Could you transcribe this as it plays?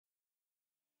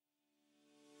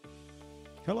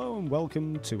Hello and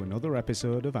welcome to another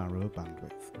episode of Arrow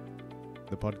Bandwidth,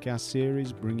 the podcast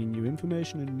series bringing you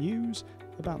information and news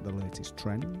about the latest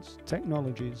trends,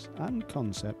 technologies and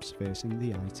concepts facing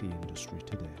the IT industry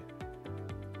today.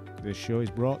 This show is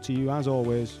brought to you as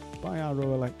always by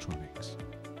Arrow Electronics.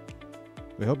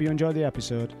 We hope you enjoy the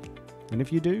episode, and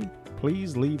if you do,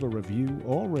 please leave a review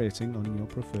or rating on your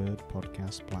preferred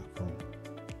podcast platform.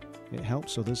 It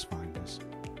helps others find us.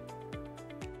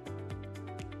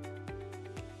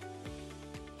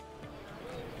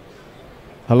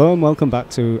 Hello and welcome back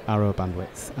to Arrow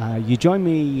Bandwidth. You join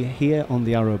me here on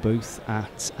the Arrow booth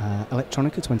at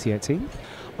Electronica 2018.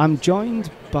 I'm joined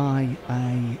by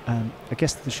a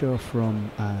guest of the show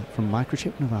from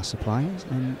Microchip, one of our suppliers,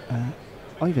 and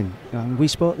Oyvind. We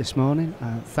spoke this morning.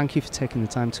 Thank you for taking the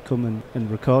time to come and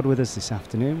record with us this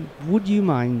afternoon. Would you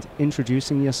mind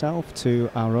introducing yourself to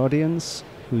our audience,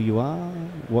 who you are,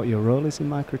 what your role is in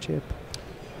Microchip?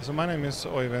 So my name is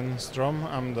Oyvind Strom.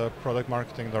 I'm the product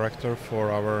marketing director for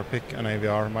our PIC and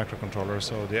AVR microcontrollers,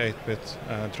 so the 8-bit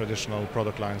traditional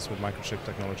product lines with Microchip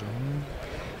Technology.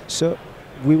 So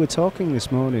we were talking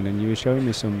this morning and you were showing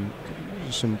me some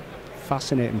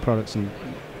fascinating products and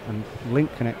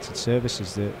link connected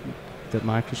services that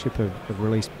Microchip have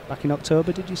released back in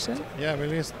October, did you say? Yeah, we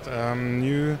released a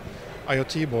new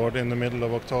IoT board in the middle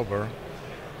of October.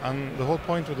 And the whole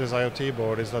point with this IoT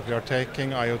board is that we are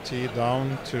taking IoT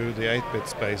down to the 8-bit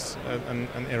space, an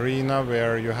arena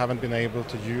where you haven't been able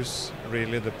to use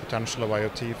really the potential of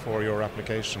IoT for your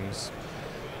applications.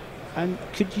 And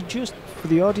could you just, for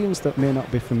the audience that may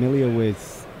not be familiar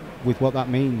with what that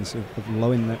means of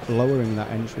lowering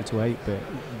that entry to 8-bit,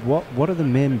 what are the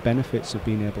main benefits of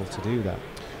being able to do that?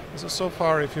 So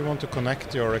far, if you want to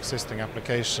connect your existing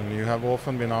application, you have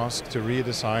often been asked to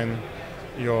redesign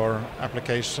your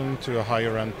application to a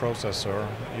higher end processor.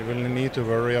 You will need to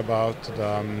worry about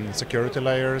the security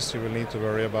layers, you will need to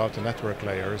worry about the network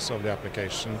layers of the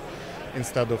application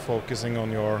instead of focusing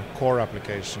on your core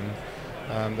application.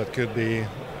 That could be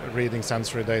reading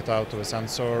sensory data out of a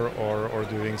sensor or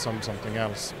doing something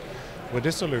else. With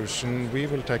this solution, we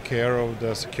will take care of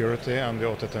the security and the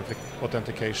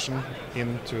authentication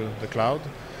into the cloud,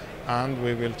 and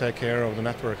we will take care of the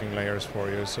networking layers for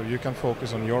you. So you can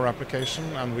focus on your application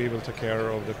and we will take care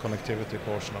of the connectivity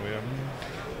portion of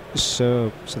it.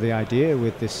 So the idea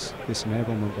with this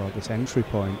enablement or this entry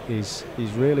point is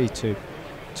really to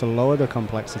lower the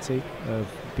complexity of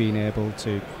being able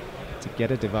to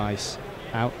get a device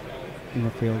out in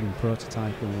the field and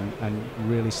prototyping and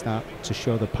really start to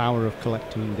show the power of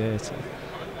collecting data.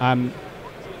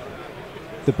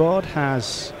 The board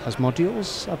has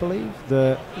modules, I believe,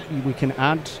 that we can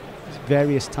add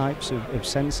various types of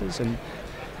sensors, and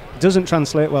it doesn't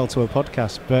translate well to a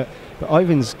podcast, but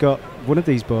Oyvind's got one of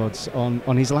these boards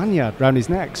on his lanyard around his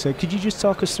neck. So could you just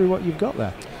talk us through what you've got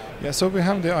there? Yeah, so we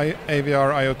have the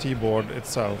AVR IoT board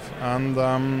itself, and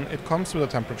it comes with a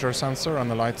temperature sensor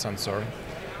and a light sensor.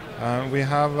 We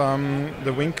have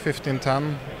the Wink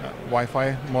 1510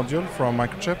 Wi-Fi module from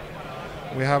Microchip.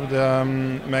 We have the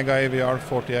Mega AVR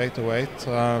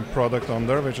 4808 product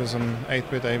under, which is an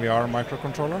 8-bit AVR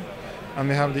microcontroller. And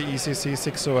we have the ECC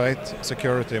 608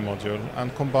 security module.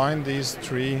 And combined, these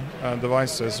three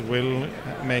devices will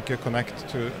make you connect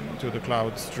to the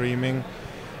cloud, streaming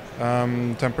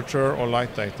temperature or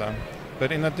light data.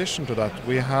 But in addition to that,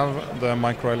 we have the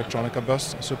Microelectronica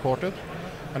bus supported.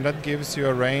 And that gives you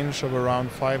a range of around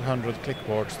 500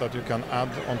 clickboards that you can add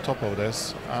on top of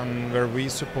this, and where we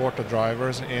support the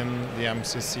drivers in the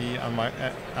MCC and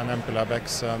MPLAB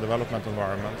X development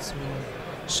environments.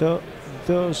 So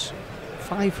those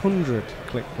 500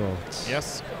 clickboards,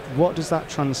 yes. What does that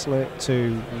translate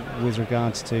to with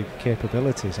regards to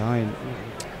capabilities?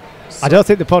 I don't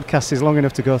think the podcast is long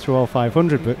enough to go through all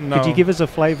 500, but no. Could you give us a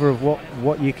flavour of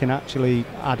what you can actually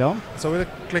add on? So with the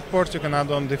clickboards you can add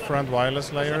on different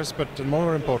wireless layers, but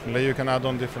more importantly you can add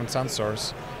on different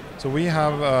sensors. So we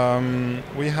have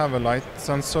a light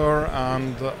sensor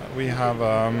and we have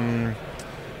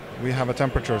a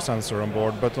temperature sensor on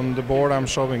board, but on the board I'm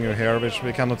showing you here, which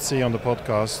we cannot see on the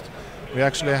podcast, we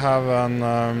actually have an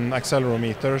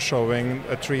accelerometer showing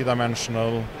a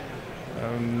three-dimensional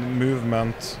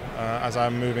movement as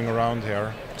I'm moving around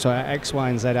here. So X, Y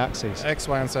and Z axis? X,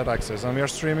 Y and Z axis, and we are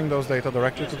streaming those data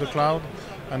directly to the cloud,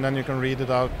 and then you can read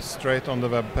it out straight on the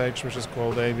web page, which is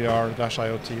called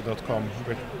avr-iot.com,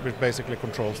 which basically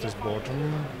controls this board.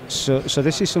 So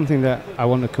this is something that I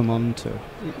want to come on to.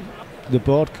 The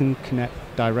board can connect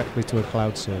directly to a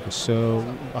cloud service, so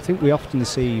I think we often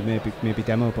see maybe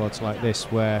demo boards like this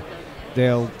where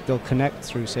they'll connect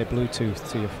through, say, Bluetooth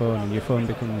to your phone, and your phone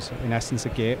becomes, in essence, a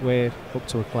gateway up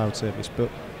to a cloud service.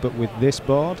 But with this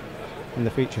board and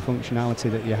the feature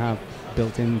functionality that you have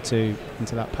built into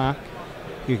that pack,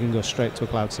 you can go straight to a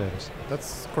cloud service.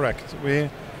 That's correct.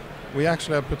 We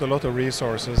actually have put a lot of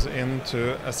resources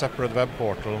into a separate web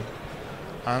portal,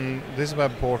 and this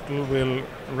web portal will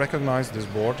recognize this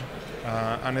board,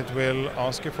 and it will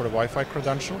ask you for the Wi-Fi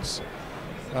credentials.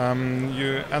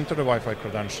 You enter the Wi-Fi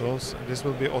credentials, this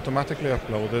will be automatically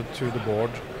uploaded to the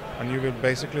board, and you will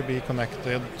basically be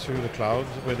connected to the cloud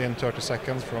within 30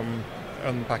 seconds from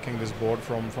unpacking this board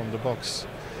from the box.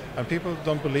 And people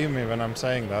don't believe me when I'm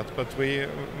saying that, but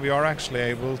we are actually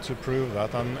able to prove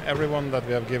that, and everyone that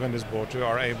we have given this board to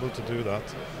are able to do that.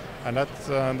 And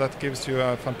that gives you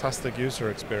a fantastic user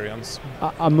experience.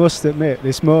 I must admit,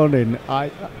 this morning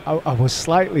I was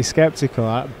slightly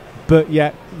sceptical, but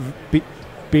yet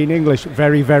being English,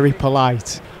 very, very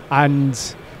polite. And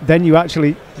then you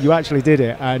actually did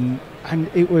it, and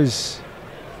it was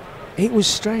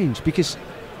strange, because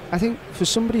I think for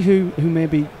somebody who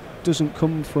maybe doesn't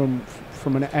come from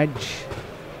an edge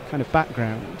kind of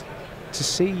background, to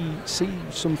see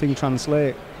something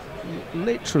translate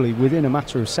literally within a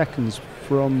matter of seconds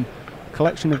from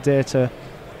collection of data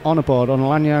on a board, on a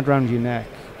lanyard around your neck,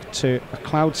 to a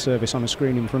cloud service on a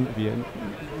screen in front of you. And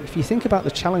if you think about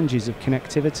the challenges of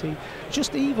connectivity,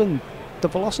 just even the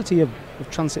velocity of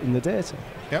transiting the data,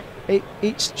 yep.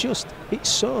 It's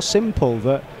so simple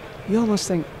that you almost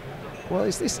think, well,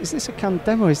 is this a canned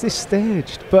demo? Is this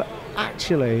staged? But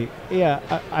actually,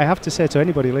 yeah, I have to say to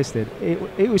anybody listening,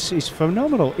 it's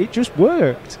phenomenal. It just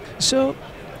worked. So,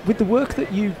 with the work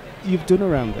that you've done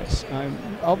around this,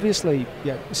 obviously,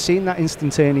 yeah, seeing that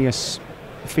instantaneous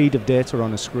feed of data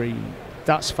on a screen,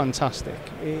 that's fantastic.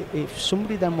 If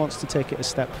somebody then wants to take it a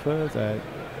step further,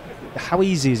 how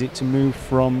easy is it to move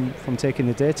from taking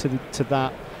the data to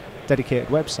that dedicated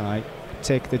website,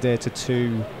 take the data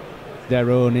to their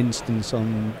own instance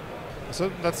on? So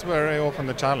that's very often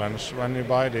the challenge when you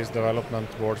buy these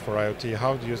development boards for IoT.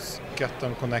 How do you get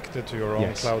them connected to your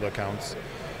own cloud accounts?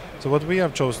 So what we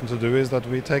have chosen to do is that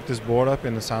we take this board up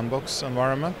in the sandbox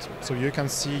environment, so you can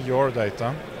see your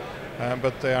data,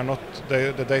 but they are not.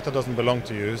 The data doesn't belong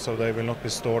to you, so they will not be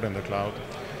stored in the cloud.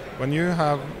 When you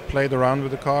have played around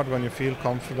with the card, when you feel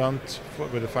confident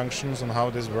with the functions and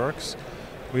how this works,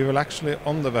 we will actually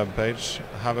on the web page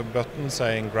have a button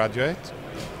saying graduate,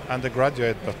 and the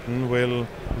graduate button will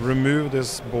remove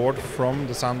this board from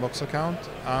the sandbox account,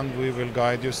 and we will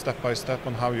guide you step by step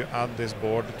on how you add this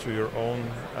board to your own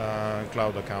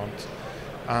cloud account.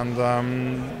 And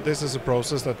this is a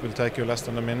process that will take you less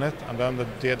than a minute, and then the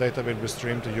data will be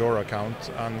streamed to your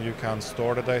account, and you can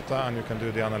store the data and you can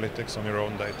do the analytics on your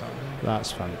own data.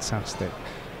 That's fantastic.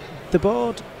 The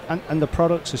board and the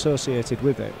products associated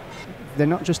with it, they're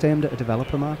not just aimed at a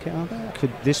developer market, are they?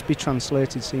 Could this be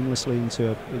translated seamlessly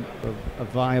into a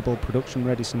viable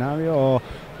production-ready scenario, or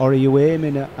are you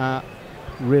aiming at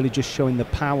really just showing the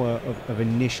power of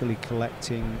initially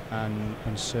collecting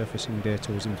and surfacing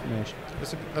data as information?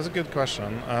 That's a good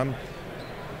question.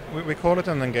 We call it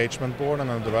an engagement board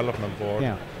and a development board,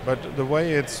 but the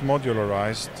way it's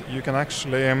modularized, you can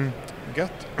actually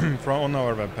get from on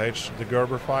our webpage the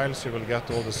Gerber files. You will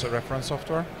get all the reference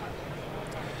software.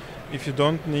 If you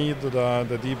don't need the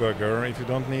debugger, if you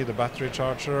don't need the battery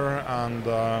charger and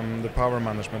the power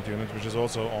management unit, which is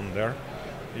also on there,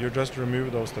 you just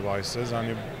remove those devices, and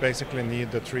you basically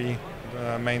need the three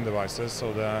main devices.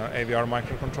 So the AVR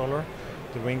microcontroller,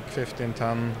 the Wink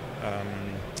 1510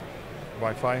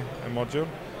 Wi-Fi module,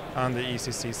 and the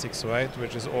ECC 608,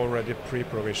 which is already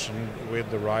pre-provisioned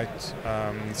with the right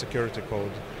security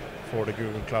code for the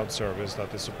Google Cloud service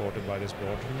that is supported by this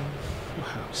board.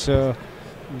 So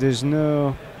there's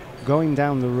no going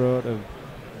down the road of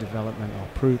development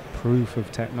or proof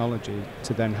of technology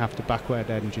to then have to backward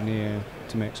engineer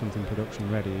to make something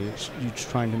production ready. You're just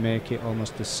trying to make it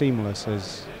almost as seamless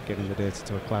as getting the data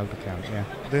to a cloud account. Yeah.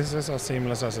 This is as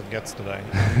seamless as it gets today,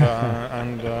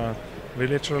 and we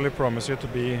literally promise you to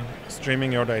be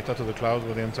streaming your data to the cloud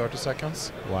within 30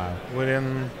 seconds. Wow.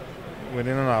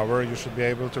 Within an hour, you should be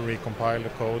able to recompile the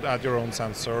code, add your own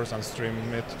sensors, and stream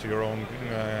it to your own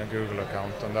Google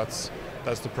account. And that's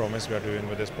the promise we are doing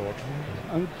with this board.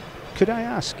 Could I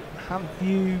ask,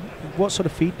 what sort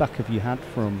of feedback have you had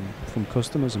from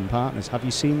customers and partners? Have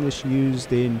you seen this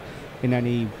used in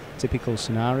any typical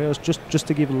scenarios? Just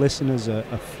to give listeners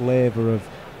a flavour of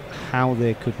how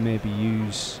they could maybe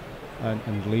use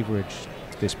and leverage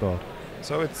this board.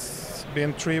 So it's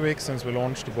been 3 weeks since we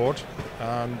launched the board,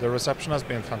 and the reception has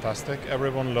been fantastic.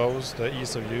 Everyone loves the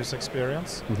ease of use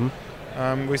experience. Mm-hmm.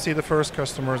 We see the first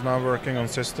customers now working on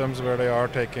systems where they are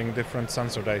taking different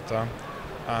sensor data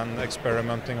and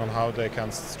experimenting on how they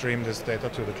can stream this data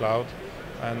to the cloud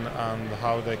and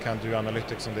how they can do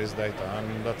analytics on this data.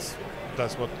 And that's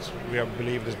what we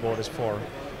believe this board is for,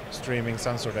 streaming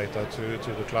sensor data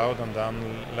to the cloud and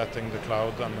then letting the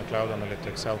cloud and the cloud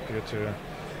analytics help you to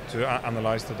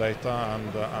analyze the data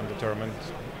and determine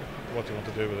what you want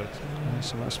to do with it.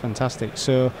 So that's fantastic.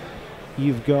 So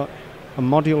you've got a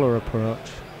modular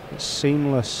approach,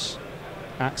 seamless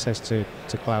access to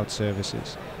cloud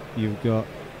services. You've got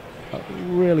a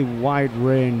really wide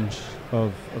range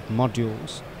of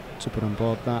modules to put on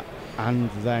board that, and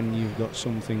then you've got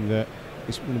something that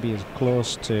is going to be as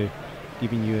close to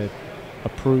giving you a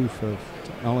proof of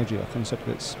technology or concept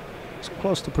that's as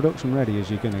close to production ready as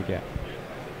you're going to get.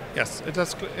 Yes, it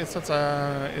is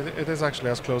actually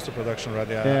as close to production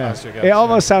ready as you get. It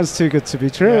almost sounds too good to be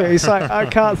true. Yeah. It's like I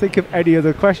can't think of any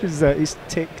other questions that is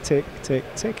tick, tick, tick,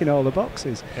 ticking all the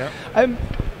boxes. Yeah.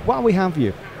 While we have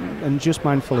you, and just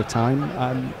mindful of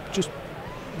time, just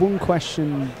one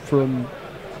question from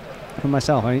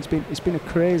myself. I mean, it's been a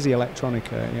crazy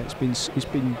Electronica.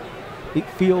 It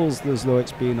feels as though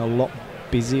it's been a lot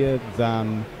busier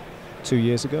than 2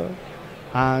 years ago.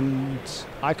 And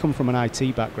I come from an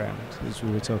IT background, as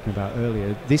we were talking about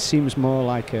earlier. This seems more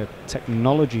like a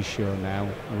technology show now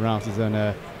rather than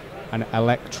an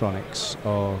electronics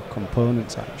or component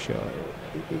type show.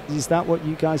 Is that what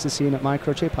you guys are seeing at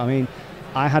Microchip? I mean,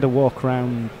 I had a walk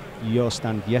around your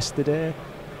stand yesterday,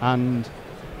 and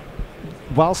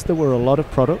whilst there were a lot of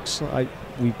products like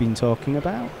we've been talking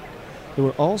about, there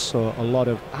were also a lot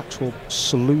of actual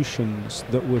solutions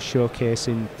that were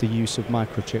showcasing the use of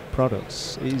Microchip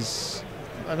products.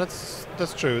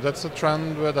 That's true. That's a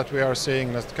trend that we are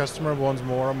seeing, that the customer wants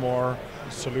more and more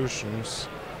solutions.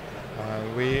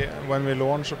 When we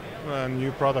launch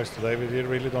new products today, we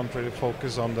really don't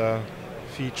focus on the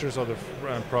features of the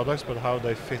products, but how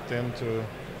they fit into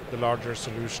the larger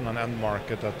solution and end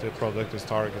market that the product is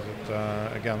targeted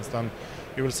against. And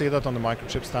you will see that on the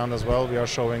Microchip stand as well. We are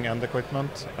showing end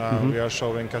equipment, we are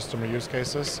showing customer use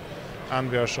cases,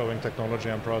 and we are showing technology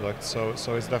and products. So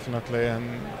it's definitely a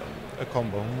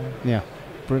combo. Yeah,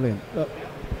 brilliant.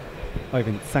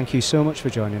 Oyvind, thank you so much for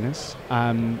joining us.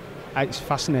 It's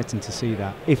fascinating to see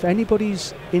that. If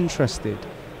anybody's interested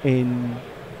in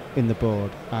the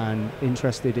board and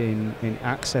interested in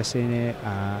accessing it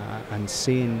and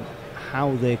seeing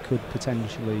how they could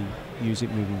potentially use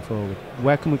it moving forward,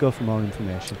 where can we go for more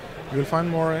information? You will find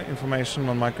more information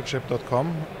on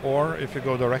microchip.com, or if you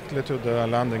go directly to the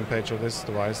landing page of this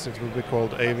device, it will be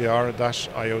called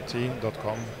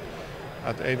AVR-IoT.com.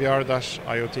 At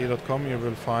AVR-IoT.com you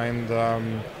will find a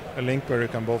link where you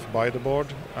can both buy the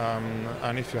board,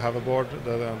 and if you have a board,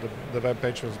 the web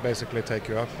page will basically take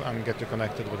you up and get you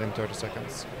connected within 30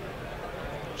 seconds.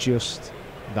 Just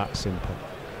that simple.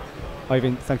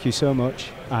 Oyvind, thank you so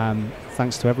much.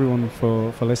 Thanks to everyone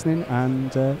for listening,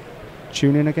 and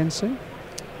tune in again soon.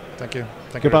 Thank you.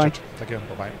 Goodbye. Richard. Thank you.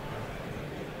 Bye-bye.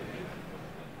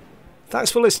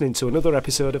 Thanks for listening to another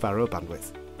episode of Arrow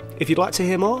Bandwidth. If you'd like to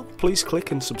hear more, please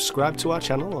click and subscribe to our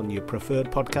channel on your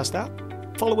preferred podcast app.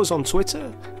 Follow us on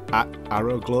Twitter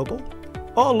 @Arrow Global,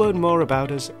 or learn more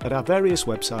about us at our various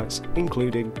websites,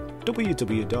 including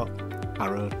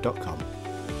www.arrow.com.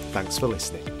 Thanks for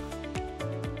listening.